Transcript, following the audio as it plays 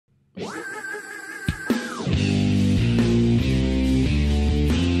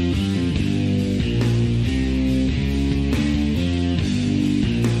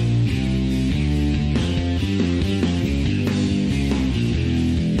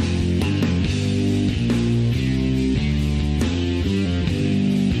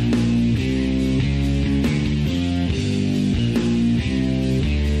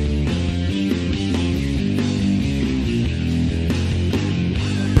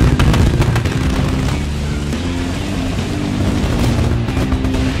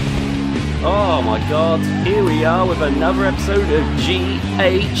my god, here we are with another episode of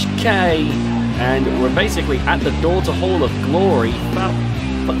GHK. And we're basically at the door to Hall of Glory. About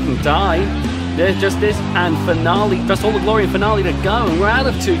fucking time. There's just this and finale, just Hall of Glory and finale to go. And we're out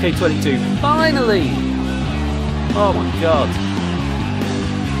of 2K22, finally! Oh my god.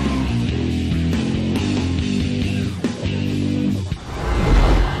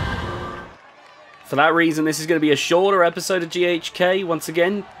 For that reason, this is going to be a shorter episode of GHK once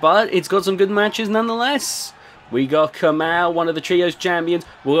again, but it's got some good matches nonetheless. We got Kamau, one of the Trios champions.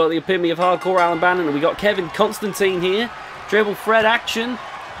 We got the epitome of hardcore Alan Bannon, and we got Kevin Constantine here. Triple threat action.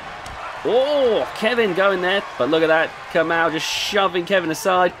 Oh, Kevin going there, but look at that. Kamau just shoving Kevin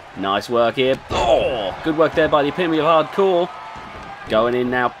aside. Nice work here. Oh, good work there by the epitome of hardcore. Going in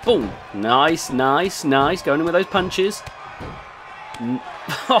now. Boom. Nice, nice, nice. Going in with those punches.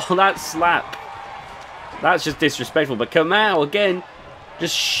 Oh, that slap. That's just disrespectful. But Kamau, again,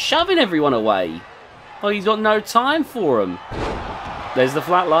 just shoving everyone away. Oh, he's got no time for him. There's the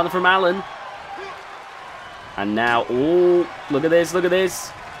flatliner from Alan. And now, oh, look at this, look at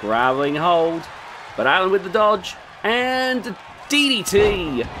this. Grabbing hold. But Alan with the dodge. And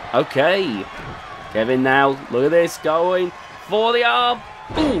DDT. Okay. Kevin now, look at this, going for the arm.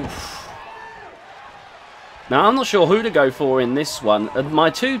 Oof. Now, I'm not sure who to go for in this one. My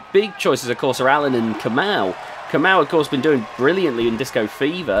two big choices, of course, are Alan and Kamau. Kamau, of course, been doing brilliantly in Disco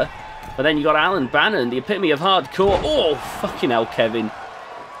Fever. But then you got Alan Bannon, the epitome of hardcore. Oh, fucking hell, Kevin.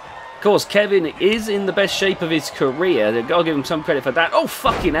 Of course, Kevin is in the best shape of his career. I've got to give him some credit for that. Oh,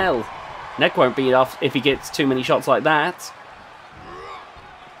 fucking hell. Neck won't be enough if he gets too many shots like that.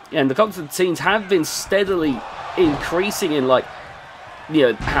 Yeah, and the Constantines have been steadily increasing in, like, you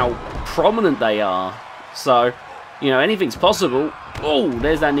know, how prominent they are. So, you know, anything's possible. Oh,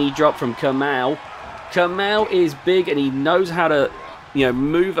 there's that knee drop from Kamau. Kamau is big and he knows how to, you know,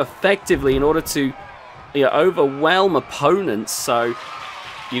 move effectively in order to, you know, overwhelm opponents. So,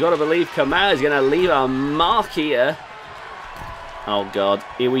 you got to believe Kamau is going to leave a mark here. Oh, God.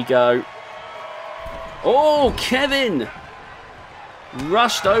 Here we go. Oh, Kevin!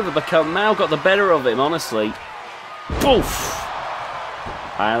 Rushed over, but Kamau got the better of him, honestly. Poof!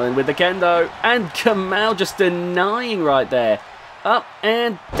 Alan with the kendo, and Kamau just denying right there. Up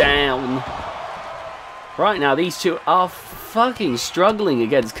and down. Right now, these two are fucking struggling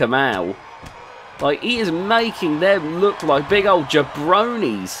against Kamau. Like, he is making them look like big old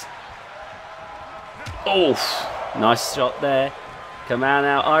jabronis. Oof. Nice shot there. Kamau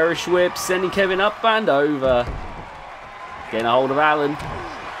now, Irish whip, sending Kevin up and over. Getting a hold of Alan.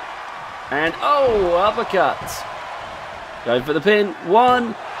 And, oh, uppercut. Going for the pin.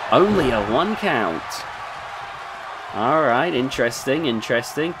 One. Only a 1 count. Alright, interesting,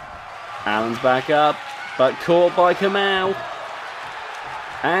 interesting. Alan's back up, but caught by Kamau.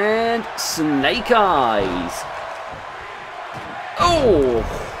 And Snake Eyes. Oh,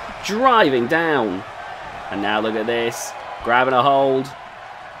 driving down. And now look at this. Grabbing a hold.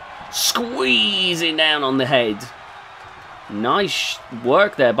 Squeezing down on the head. Nice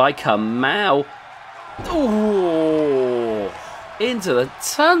work there by Kamau. Oh, into the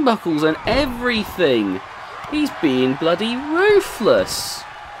turnbuckles and everything. He's being bloody ruthless.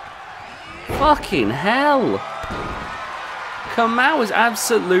 Fucking hell. Kamau has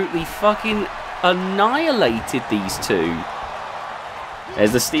absolutely fucking annihilated these two.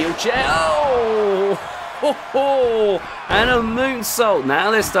 There's the steel chair. Oh, ho, ho. And a moonsault. Now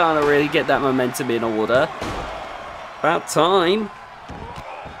they're starting to really get that momentum in order. About time.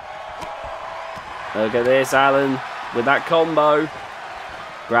 Look at this, Alan, with that combo.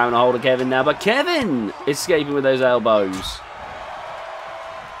 Grabbing a hold of Kevin now, but Kevin escaping with those elbows.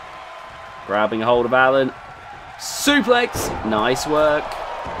 Grabbing a hold of Alan. Suplex. Nice work.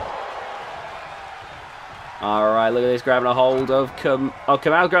 Alright, look at this. Grabbing a hold of Kamau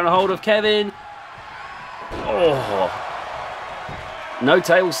grabbing a hold of Kevin. Oh. No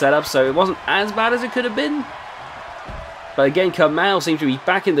table setup, so it wasn't as bad as it could have been. But again, Kamau seems to be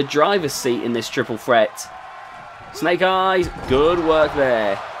back in the driver's seat in this triple threat. Snake Eyes, good work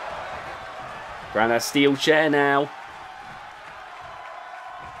there. Grab that steel chair now.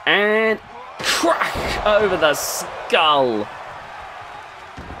 And crack over the skull.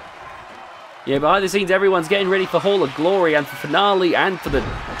 Yeah, behind the scenes, everyone's getting ready for Hall of Glory and for finale and for the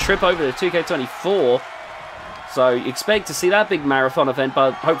trip over to 2K24. So expect to see that big marathon event,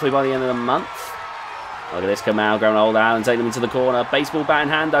 hopefully by the end of the month. Look at this, Kamau grabbing hold of Alan, taking him into the corner. Baseball bat in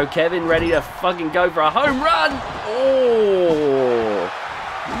hand, though. Kevin ready to fucking go for a home run. Oh.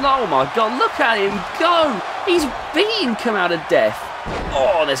 Oh, my God. Look at him go. He's beating Kamau to death.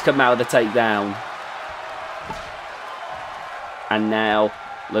 Oh, there's Kamau with the takedown. And now,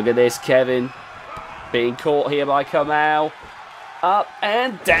 look at this, Kevin. Being caught here by Kamau. Up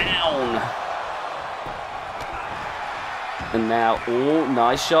and down. And now, oh,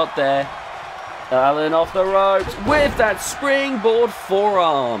 nice shot there. Alan off the ropes with that springboard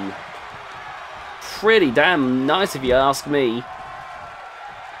forearm. Pretty damn nice if you ask me.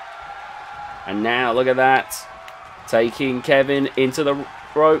 And now, look at that. Taking Kevin into the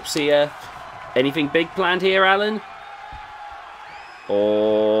ropes here. Anything big planned here, Alan?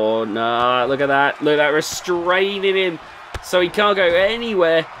 Oh, no. Look at that. Look at that. Restraining him so he can't go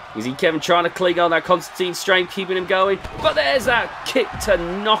anywhere. You see Kevin trying to cling on that Constantine strength, keeping him going. But there's that kick to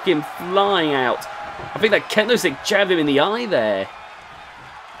knock him flying out. I think that kendo stick jabbed him in the eye there.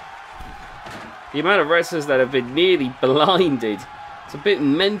 The amount of wrestlers that have been nearly blinded. It's a bit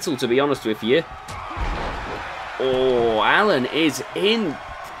mental, to be honest with you. Oh, Alan is in...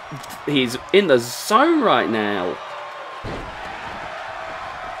 He's in the zone right now.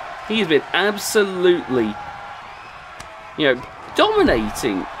 He's been absolutely,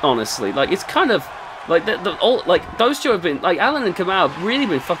 dominating, honestly. Like, it's kind of... Like, those two have been... Like, Alan and Kamau have really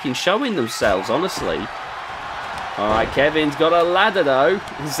been fucking showing themselves, honestly. Alright, Kevin's got a ladder, though.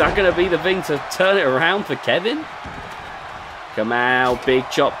 Is that going to be the thing to turn it around for Kevin? Kamau, big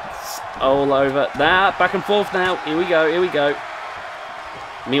chops all over. That, back and forth now. Here we go, here we go.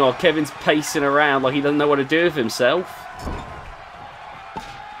 Meanwhile, Kevin's pacing around like he doesn't know what to do with himself.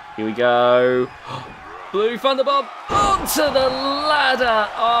 Here we go. Blue Thunderbomb onto the ladder.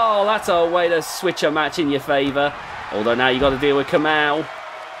 Oh, that's a way to switch a match in your favour. Although now you got to deal with Kamau.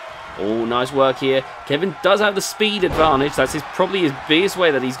 Oh, nice work here. Kevin does have the speed advantage. That's probably his biggest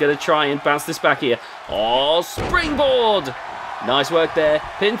way that he's going to try and bounce this back here. Oh, springboard. Nice work there.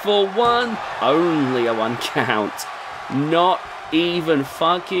 Pinfall 1. Only a 1 count. Not even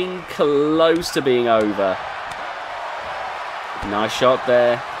fucking close to being over. Nice shot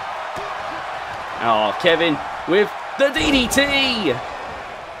there. Oh, Kevin with the DDT.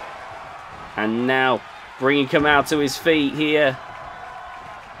 And now bringing Kamau to his feet here.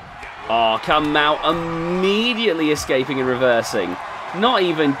 Oh, Kamau immediately escaping and reversing. Not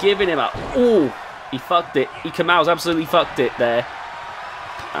even giving him up. Oh, he fucked it. Kamau's absolutely fucked it there.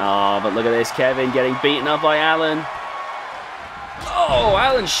 Oh, but look at this. Kevin getting beaten up by Alan. Oh,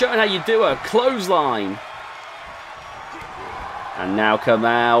 Alan's showing how you do a clothesline. And now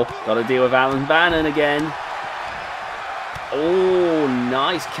Kamau. Got to deal with Alan Bannon again. Oh,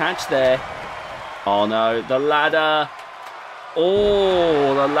 nice catch there. Oh, no. The ladder.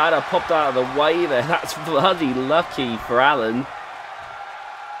 Oh, the ladder popped out of the way there. That's bloody lucky for Alan.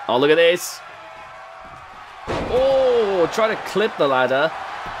 Oh, look at this. Oh, try to clip the ladder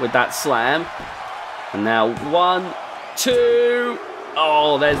with that slam. And now 1, 2.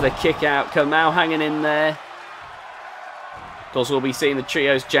 Oh, there's the kick out. Kamau hanging in there. Of course, we'll be seeing the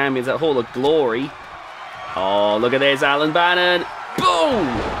Trios Champions at Hall of Glory. Oh, look at this. Alan Bannon. Boom!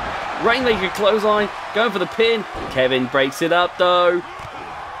 Rainmaker clothesline. Going for the pin. Kevin breaks it up, though.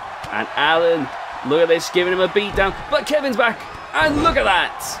 And Alan, look at this. Giving him a beat down. But Kevin's back. And look at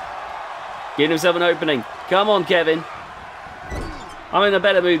that. Giving himself an opening. Come on, Kevin. I'm in a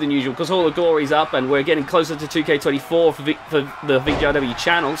better mood than usual because Hall of Glory's up and we're getting closer to 2K24 for the VGW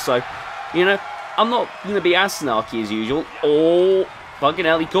channel. So, I'm not going to be as snarky as usual. Oh, fucking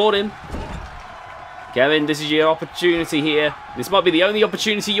hell, he caught him. Kevin, this is your opportunity here. This might be the only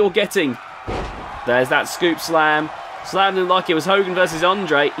opportunity you're getting. There's that scoop slam. Slammed him like it was Hogan versus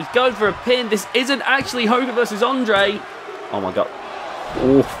Andre. He's going for a pin. This isn't actually Hogan versus Andre. Oh, my God.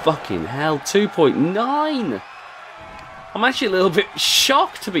 Oh, fucking hell. 2.9. I'm actually a little bit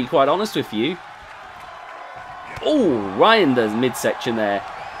shocked, to be quite honest with you. Oh, Ryan does midsection there.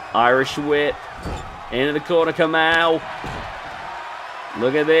 Irish whip. Into the corner, Kamau.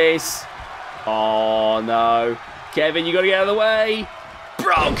 Look at this. Oh, no. Kevin, you got to get out of the way.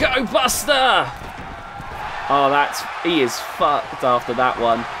 Bronco Buster. Oh, he is fucked after that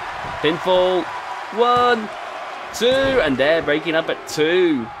one. Pinfall. 1, 2. And they're breaking up at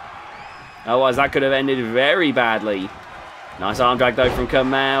 2. Otherwise, that could have ended very badly. Nice arm drag, though, from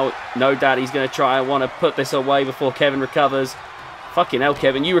Kamau. No doubt he's going to try and want to put this away before Kevin recovers. Fucking hell,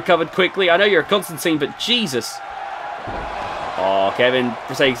 Kevin. You recovered quickly. I know you're a Constantine, but Jesus. Oh, Kevin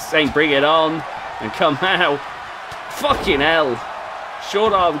saying bring it on. And Kamau. Fucking hell.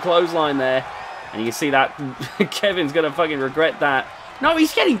 Short arm clothesline there. And you can see that Kevin's going to fucking regret that. No,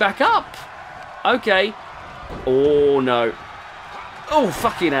 he's getting back up. Okay. Oh, no. Oh,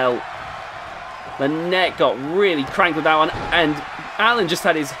 fucking hell. The neck got really cranked with that one. And Alan just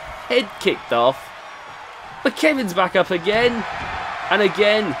had his head kicked off. But Kevin's back up again. And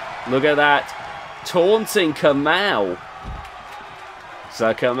again. Look at that. Taunting Kamau.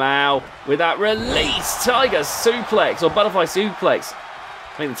 So Kamau with that release. Tiger suplex or butterfly suplex.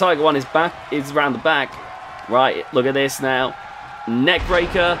 I think the Tiger one is around the back. Right, look at this now. Neck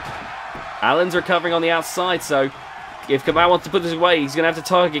breaker. Alan's recovering on the outside, so if Kamau wants to put this away, he's going to have to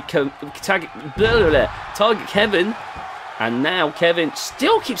target Kevin. And now Kevin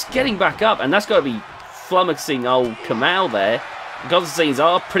still keeps getting back up, and that's got to be flummoxing old Kamau there. Constantine's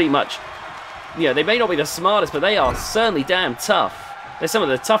are pretty much, you know, they may not be the smartest, but they are certainly damn tough. They're some of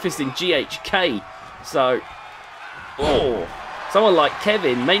the toughest in GHK. So, someone like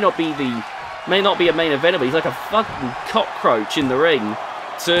Kevin may not be a main eventer, but he's like a fucking cockroach in the ring.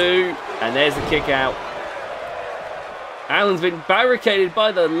 2, and there's the kick out. Alan's been barricaded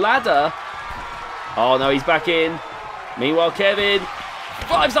by the ladder. Oh no, he's back in. Meanwhile, Kevin,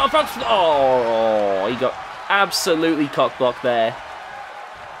 5-star front. Oh, he got absolutely cock-blocked there.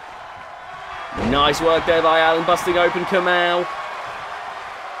 Nice work there by Alan, busting open Kamau.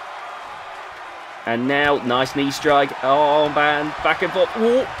 And now, nice knee strike. Oh, man, back and forth.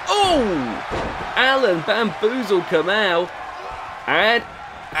 Oh! Alan bamboozled Kamau. And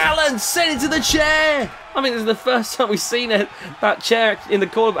Alan sent it to the chair. I mean, this is the first time we've seen that chair in the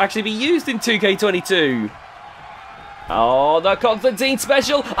corner actually be used in 2K22. Oh, the Constantine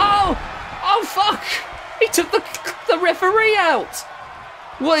special. Oh, fuck. He took the referee out.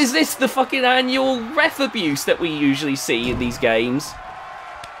 What is this, the fucking annual ref abuse that we usually see in these games?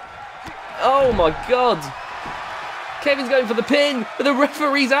 Oh my god. Kevin's going for the pin, but the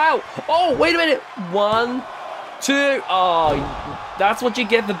referee's out. Oh, wait a minute. 1, 2. Oh, that's what you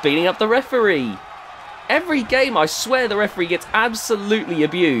get for beating up the referee. Every game, I swear the referee gets absolutely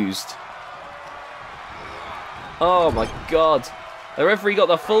abused. Oh my god. The referee got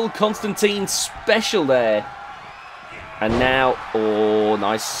the full Constantine special there. And now, oh,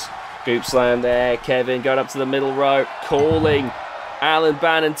 nice scoop slam there. Kevin going up to the middle rope, calling Alan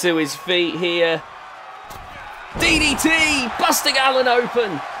Bannon to his feet here. DDT, busting Alan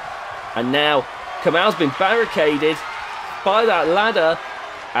open. And now, Kamau's been barricaded by that ladder.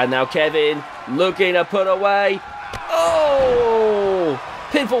 And now Kevin looking to put away. Oh,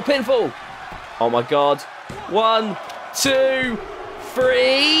 pinfall. Oh my god. 1, 2,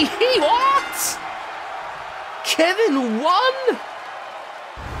 3. What? Kevin won?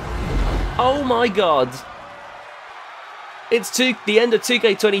 Oh my god. It's the end of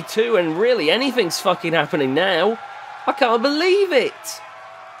 2K22 and really anything's fucking happening now. I can't believe it.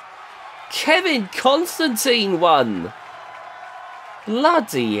 Kevin Constantine won.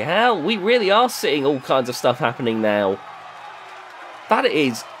 Bloody hell. We really are seeing all kinds of stuff happening now. That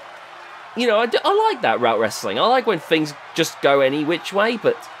is... You know, I like that route wrestling. I like when things just go any which way,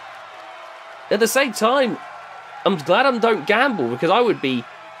 but at the same time, I'm glad I don't gamble, because I would be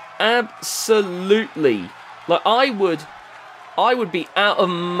absolutely... Like, I would be out of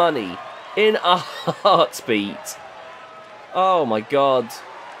money in a heartbeat. Oh my god.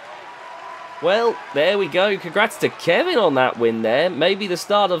 Well, there we go. Congrats to Kevin on that win there. Maybe the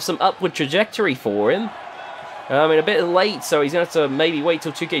start of some upward trajectory for him. I mean, a bit late, so he's going to have to maybe wait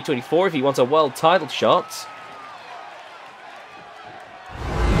till 2K24 if he wants a world title shot.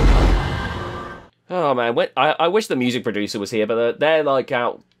 Oh, man. I wish the music producer was here, but they're like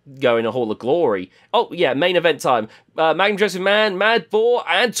out going to Hall of Glory. Oh, yeah, main event time. Magnum Joseph Man, Mad Boar,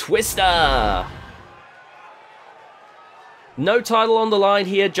 and Twister. No title on the line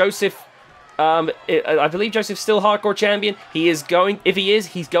here. Joseph... I believe Joseph's still hardcore champion. He is going, if he is,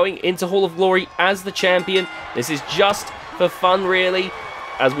 he's going into Hall of Glory as the champion. This is just for fun, really,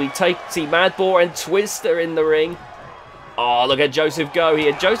 as we see Mad Boar and Twister in the ring. Oh, look at Joseph go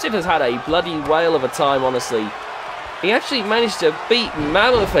here. Joseph has had a bloody whale of a time, honestly. He actually managed to beat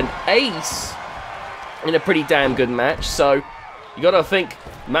Mammoth and Ace in a pretty damn good match, so you gotta think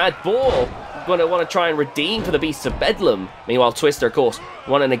Mad Boar going to want to try and redeem for the Beasts of Bedlam. Meanwhile, Twister, of course,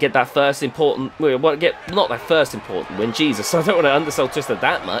 wanting to get that first important... not that first important win, Jesus, I don't want to undersell Twister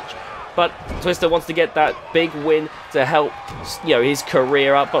that much. But Twister wants to get that big win to help, you know, his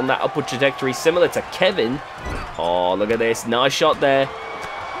career up on that upward trajectory, similar to Kevin. Oh, look at this. Nice shot there.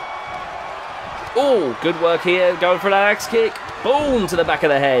 Oh, good work here. Going for that axe kick. Boom, to the back of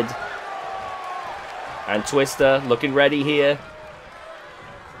the head. And Twister looking ready here.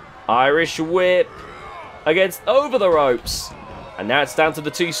 Irish whip against over the ropes. And now it's down to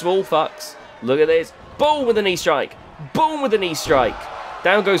the two small fucks. Look at this. Boom with a knee strike. Boom with a knee strike.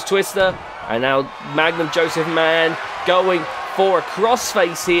 Down goes Twister. And now Magnum Joseph Man going for a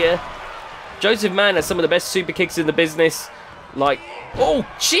crossface here. Joseph Man has some of the best super kicks in the business. Like, oh,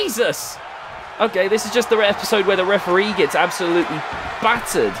 Jesus. Okay, this is just the episode where the referee gets absolutely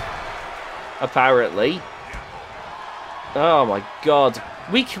battered. Apparently. Oh my god.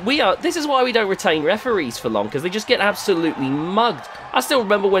 This is why we don't retain referees for long, because they just get absolutely mugged. I still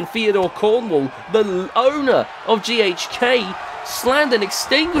remember when Theodore Cornwall, the owner of GHK, slammed an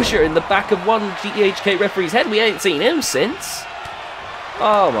extinguisher in the back of one GHK referee's head. We ain't seen him since.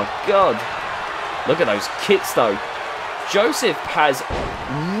 Oh my god. Look at those kicks though. Joseph has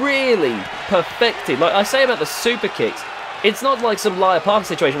really perfected, like I say about the super kicks, it's not like some Liar Parker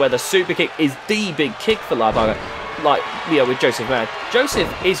situation where the super kick is the big kick for Liar Parker. Like, you know, with Joseph, man. Joseph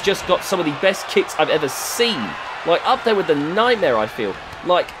has just got some of the best kicks I've ever seen. Like, up there with the Nightmare, I feel.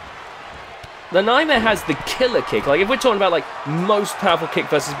 Like, the Nightmare has the killer kick. Like, if we're talking about, like, most powerful kick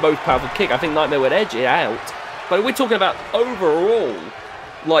versus most powerful kick, I think Nightmare would edge it out. But if we're talking about overall,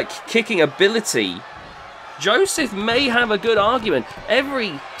 like, kicking ability, Joseph may have a good argument.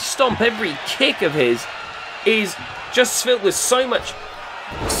 Every stomp, every kick of his is just filled with so much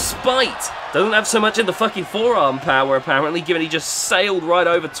spite. Doesn't have so much in the fucking forearm power, apparently, given he just sailed right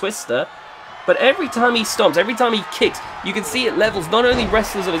over Twister. But every time he stomps, every time he kicks, you can see it levels not only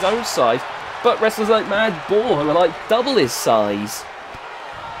wrestlers of his own size, but wrestlers like Mad Boar, who are like double his size.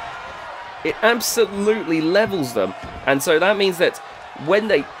 It absolutely levels them. And so that means that when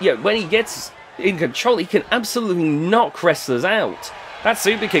when he gets in control, he can absolutely knock wrestlers out. That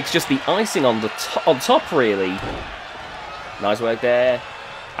super kick's just the icing on on top, really. Nice work there.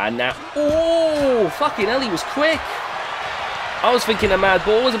 And now, oh, fucking hell, he was quick. I was thinking a Mad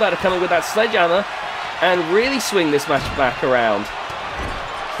Ball was about to come in with that sledgehammer and really swing this match back around.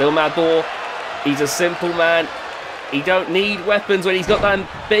 Still Mad Ball. He's a simple man. He don't need weapons when he's got them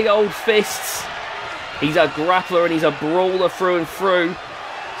big old fists. He's a grappler and he's a brawler through and through.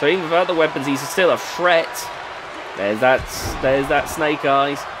 So even without the weapons, he's still a threat. There's that snake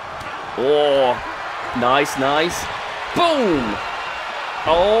eyes. Oh, nice, nice. Boom!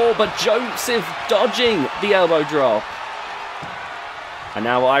 Oh, but Joseph dodging the elbow drop. And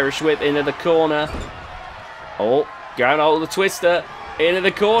now Irish whip into the corner. Oh, going hold the Twister. Into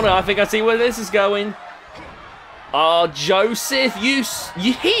the corner. I think I see where this is going. Oh, Joseph, he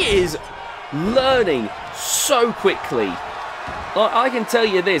is learning so quickly. Like, I can tell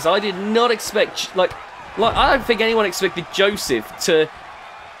you this, I did not expect, like I don't think anyone expected Joseph to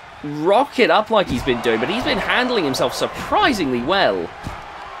rock it up like he's been doing, but he's been handling himself surprisingly well.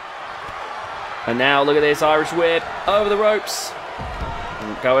 And now, look at this, Irish whip, over the ropes.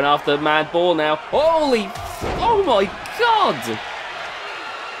 Going after Mad Ball now. Holy, oh my god!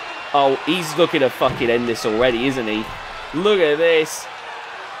 Oh, he's looking to fucking end this already, isn't he? Look at this.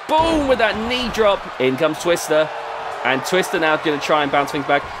 Boom, with that knee drop. In comes Twister. And Twister now going to try and bounce things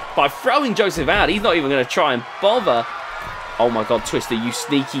back by throwing Joseph out. He's not even going to try and bother. Oh my god, Twister, you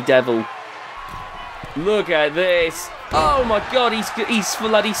sneaky devil. Look at this. Oh my god, he's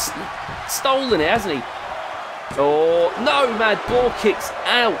bloody stolen it, hasn't he? Oh, no, Mad Ball kicks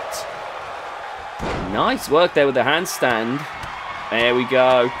out. Nice work there with the handstand. There we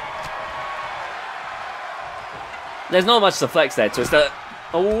go. There's not much to flex there, Twister.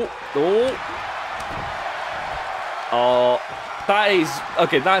 Oh, oh. Oh, that is...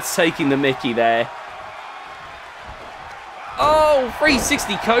 Okay, that's taking the mickey there. Oh,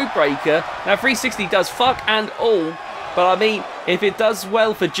 360 code breaker. Now, 360 does fuck and all. But, I mean, if it does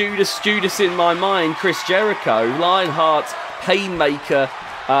well for Judas in my mind, Chris Jericho, Lionheart, Painmaker,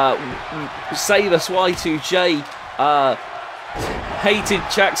 Sailus Y2J, hated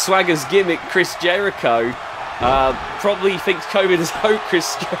Jack Swagger's gimmick, Chris Jericho, probably thinks COVID is hope,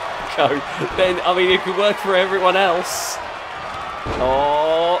 Chris Jericho, then, I mean, it could work for everyone else.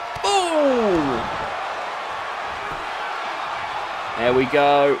 Oh, boom! There we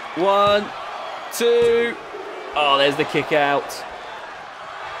go. 1, 2. Oh, there's the kick out.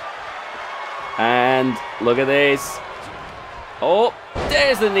 And look at this. Oh,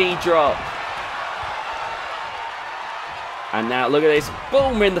 there's the knee drop. And now look at this.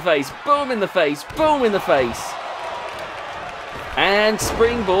 Boom in the face. Boom in the face. Boom in the face. And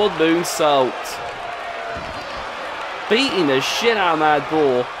springboard moonsault. Beating the shit out of Mad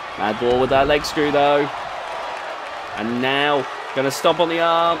Ball. Mad Ball with that leg screw though. And now going to stomp on the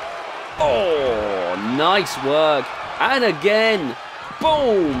arm. Oh, nice work. And again.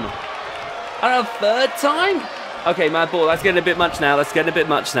 Boom. And a third time? Okay, Mad Ball, that's getting a bit much now. That's getting a bit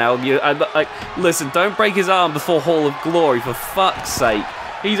much now. Listen, don't break his arm before Hall of Glory, for fuck's sake.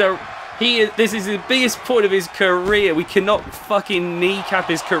 This is the biggest point of his career. We cannot fucking kneecap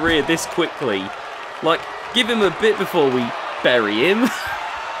his career this quickly. Like, give him a bit before we bury him.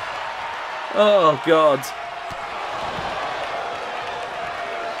 Oh, God.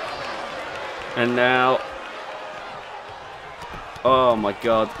 And now... Oh, my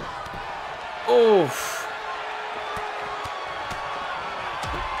God. Oof.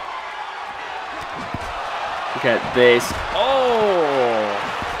 Look at this. Oh!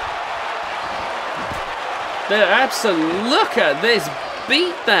 Look at this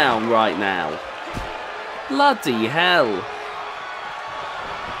beatdown right now. Bloody hell.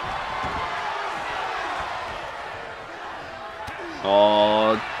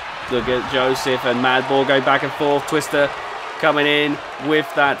 Oh, look at Joseph and Madball going back and forth. Twister coming in with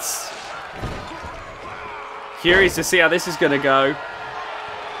that. Curious to see how this is going to go.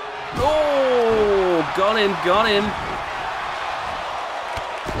 Oh, got him.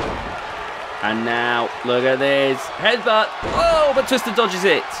 And now, look at this. Headbutt. Oh, but Twister dodges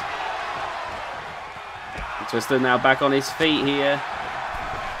it. And Twister now back on his feet here.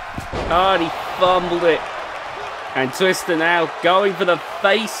 Oh, and he fumbled it. And Twister now going for the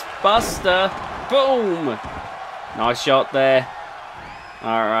face buster. Boom. Nice shot there.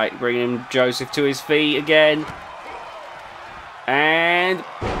 All right, bringing Joseph to his feet again. And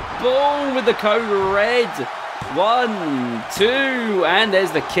boom with the code red. 1, 2, and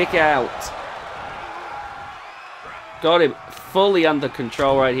there's the kick out. Got him fully under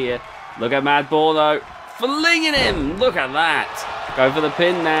control right here. Look at Madball though. Flinging him. Look at that. Go for the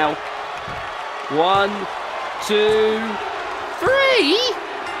pin now. 1, 2, 3.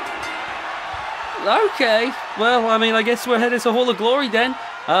 Okay. Well, I mean, I guess we're headed to Hall of Glory then.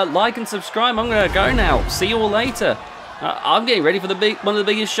 Like and subscribe. I'm going to go now. See you all later. I'm getting ready for one of the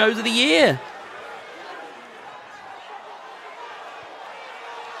biggest shows of the year.